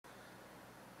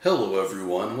Hello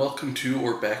everyone, welcome to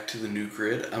or back to the New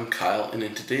Grid. I'm Kyle, and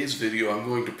in today's video I'm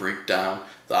going to break down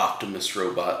the Optimus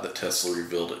robot that Tesla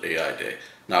revealed at AI Day.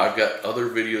 Now I've got other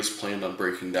videos planned on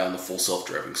breaking down the full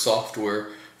self-driving software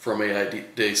from AI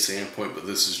Day standpoint, but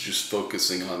this is just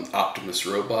focusing on Optimus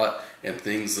robot and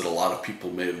things that a lot of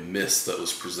people may have missed that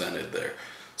was presented there.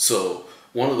 So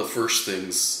one of the first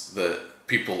things that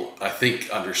people I think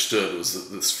understood was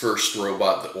that this first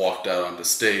robot that walked out onto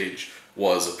stage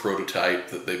was a prototype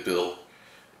that they built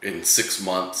in 6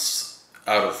 months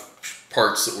out of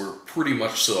parts that were pretty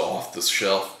much so off the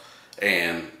shelf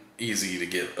and easy to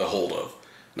get a hold of.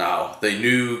 Now, they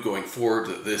knew going forward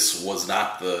that this was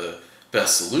not the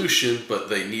best solution, but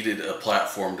they needed a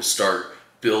platform to start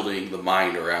building the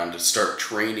mind around, to start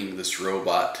training this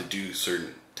robot to do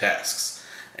certain tasks.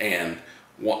 And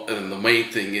the main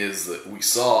thing is that we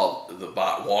saw the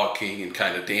bot walking and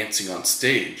kind of dancing on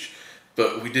stage,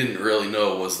 but we didn't really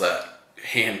know, was that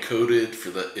hand coded for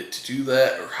it to do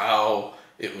that, or how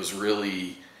it was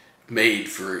really made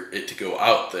for it to go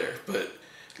out there. But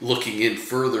looking in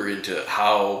further into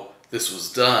how this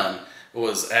was done,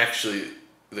 was actually,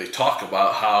 they talk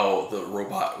about how the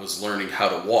robot was learning how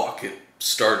to walk. It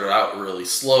started out really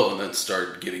slow and then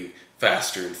started getting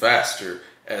faster and faster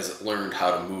as it learned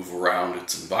how to move around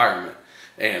its environment,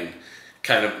 and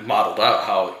kind of modeled out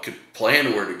how it could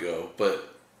plan where to go. But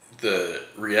the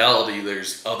reality,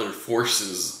 there's other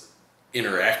forces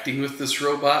interacting with this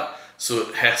robot, so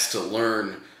it has to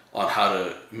learn on how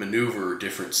to maneuver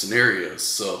different scenarios.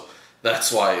 So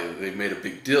that's why they made a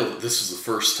big deal that this is the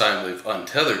first time they've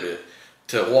untethered it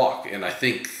to walk. And I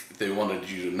think they wanted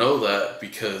you to know that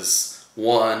because,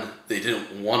 one, they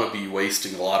didn't want to be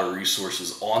wasting a lot of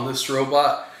resources on this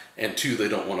robot, and two, they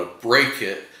don't want to break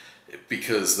it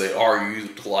because they are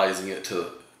utilizing it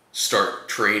to start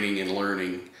training and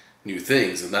learning new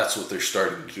things. And that's what they're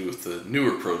starting to do with the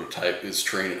newer prototype, is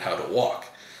train it how to walk.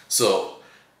 So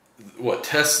what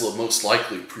Tesla most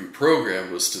likely pre-programmed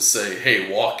was to say,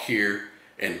 hey, walk here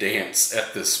and dance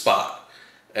at this spot.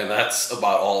 And that's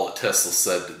about all that Tesla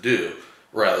said to do,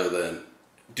 rather than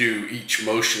do each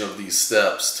motion of these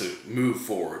steps to move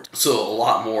forward. So a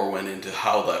lot more went into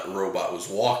how that robot was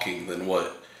walking than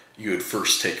what you would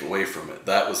first take away from it.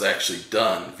 That was actually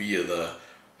done via the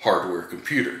hardware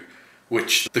computer,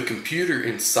 which the computer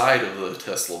inside of the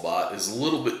Tesla bot is a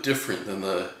little bit different than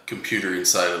the computer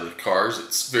inside of the cars.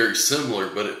 It's very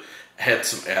similar, but it had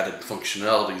some added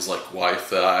functionalities like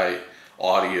Wi-Fi,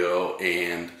 audio,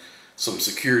 and some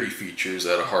security features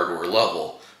at a hardware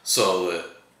level, so that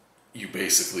you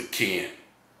basically can't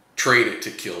train it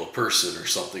to kill a person or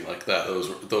something like that.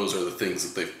 Those are the things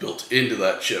that they've built into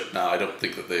that chip. Now, I don't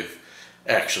think that they've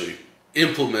actually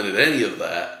implemented any of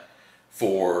that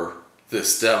for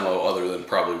this demo, other than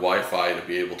probably Wi-Fi, to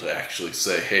be able to actually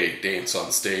say, hey, dance on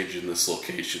stage in this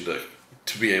location,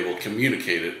 to be able to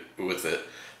communicate it with it,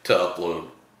 to upload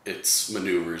its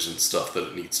maneuvers and stuff that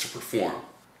it needs to perform.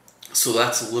 So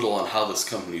that's a little on how this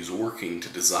company is working to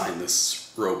design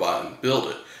this robot and build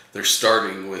it. They're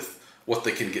starting with what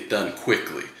they can get done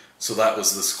quickly. So that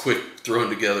was this quick thrown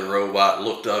together robot,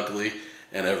 looked ugly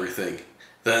and everything.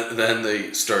 Then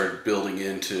they started building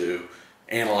into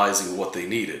analyzing what they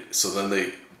needed. So then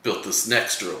they built this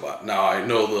next robot. Now I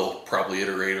know they'll probably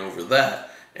iterate over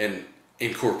that and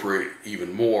incorporate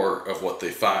even more of what they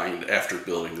find after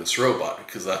building this robot,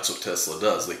 because that's what Tesla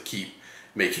does. They keep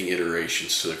making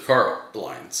iterations to their car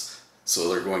lines. So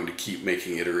they're going to keep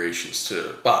making iterations to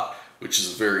the bot, which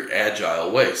is a very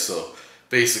agile way. So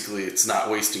basically it's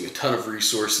not wasting a ton of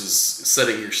resources,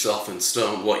 setting yourself in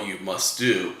stone what you must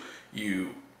do.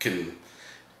 You can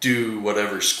do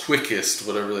whatever's quickest,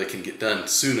 whatever they can get done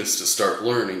soonest to start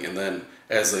learning, and then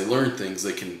as they learn things,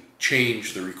 they can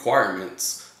change the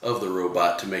requirements of the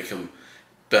robot to make them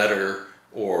better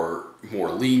or more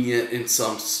lenient in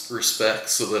some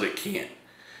respects, so that it can't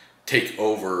take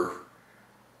over,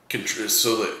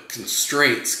 so that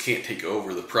constraints can't take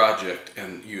over the project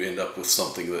and you end up with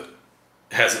something that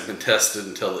hasn't been tested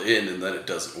until the end and then it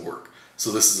doesn't work.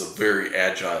 So this is a very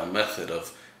agile method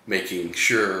of making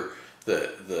sure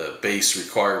that the base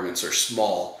requirements are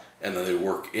small, and then they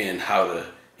work in how to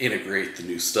integrate the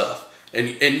new stuff. And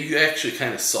you actually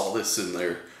kind of saw this in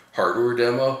their hardware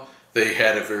demo. They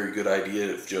had a very good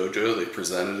idea of JoJo. They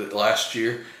presented it last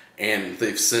year, and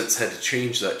they've since had to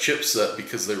change that chipset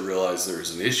because they realized there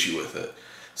was an issue with it.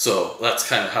 So that's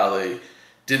kind of how they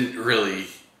didn't really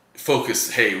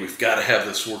focus, hey, we've got to have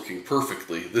this working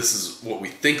perfectly. This is what we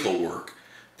think will work.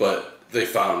 But they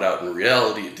found out in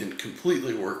reality it didn't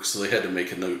completely work, so they had to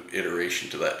make a new iteration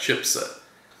to that chipset.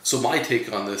 So my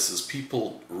take on this is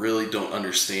people really don't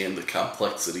understand the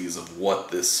complexities of what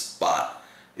this bot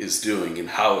is doing and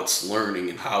how it's learning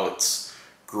and how it's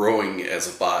growing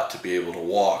as a bot to be able to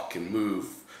walk and move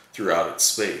throughout its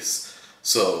space.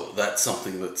 So that's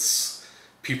something that's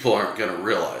people aren't going to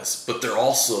realize. But they're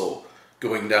also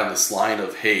going down this line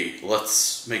of, hey,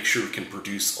 let's make sure we can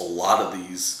produce a lot of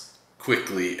these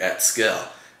quickly at scale.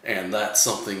 And that's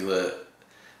something that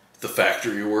the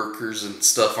factory workers and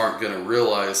stuff aren't going to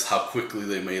realize, how quickly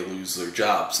they may lose their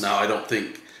jobs. Now, I don't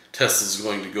think Tesla's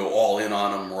going to go all in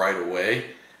on them right away,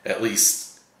 at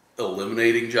least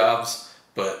eliminating jobs,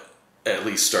 but at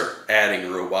least start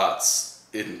adding robots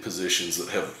in positions that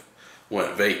have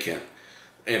went vacant.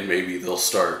 And maybe they'll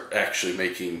start actually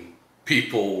making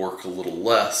people work a little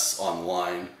less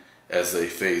online as they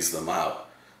phase them out.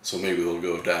 So maybe they'll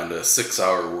go down to a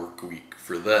 6-hour work week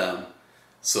for them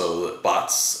so that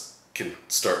bots can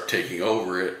start taking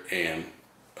over it, and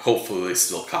hopefully they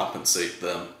still compensate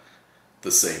them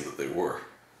the same that they were.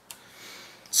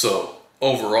 So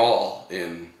overall,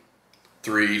 in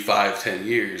 3, 5, 10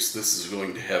 years, this is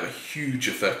going to have a huge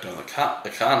effect on the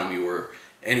economy, where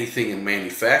anything in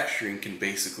manufacturing can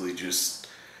basically just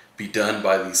be done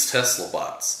by these Tesla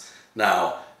bots.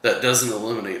 Now, that doesn't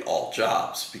eliminate all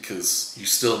jobs, because you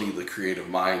still need the creative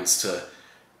minds to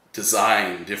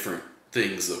design different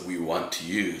things that we want to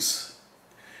use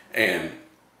and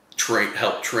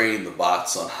help train the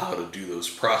bots on how to do those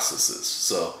processes.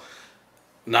 So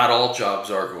not all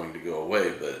jobs are going to go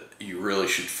away, but you really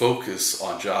should focus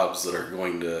on jobs that are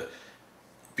going to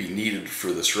be needed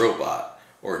for this robot,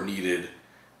 or needed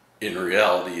in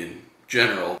reality in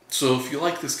general. So if you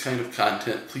like this kind of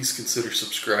content, please consider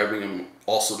subscribing. I'm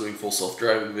also doing full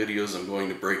self-driving videos. I'm going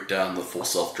to break down the full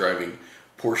self-driving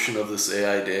portion of this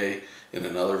AI day in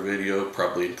another video,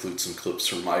 probably include some clips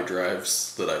from my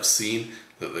drives that I've seen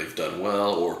that they've done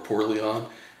well or poorly on,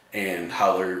 and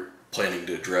how they're planning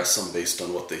to address them based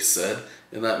on what they said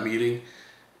in that meeting.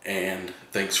 And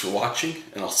thanks for watching,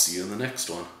 and I'll see you in the next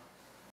one.